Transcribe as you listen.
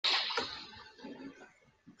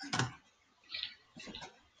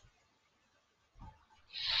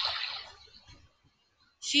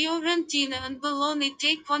Fiorentina and Bologna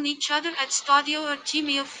take on each other at Stadio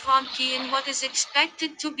Artemio Franchi in what is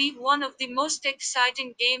expected to be one of the most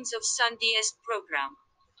exciting games of Sunday's program.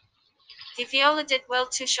 The Viola did well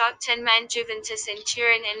to shock 10-man Juventus in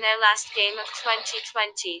Turin in their last game of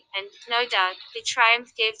 2020, and, no doubt, the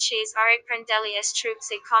triumph gave Cesare Prandelli's troops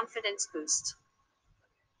a confidence boost.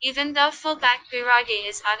 Even though fullback Biraghi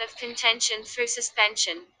is out of contention through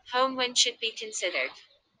suspension, home win should be considered.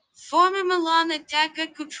 Former Milan attacker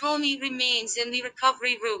Cutrone remains in the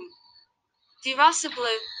recovery room. The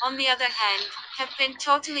Rossoblu, on the other hand, have been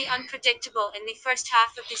totally unpredictable in the first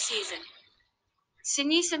half of the season.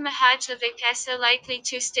 Sinisa Mihajlovic are likely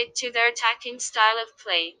to stick to their attacking style of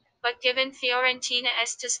play, but given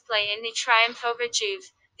Fiorentina's display in the triumph over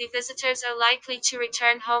Juve, the visitors are likely to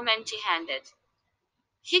return home empty-handed.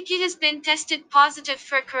 Hickey has been tested positive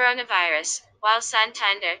for coronavirus, while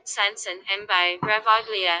Santander, Sanson, Mbai,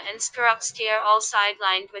 Ravaglia and Skorupski are all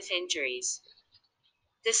sidelined with injuries.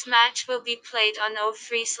 This match will be played on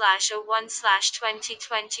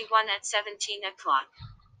 03/01/2021 at 17 o'clock.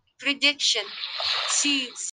 Prediction. Seeds.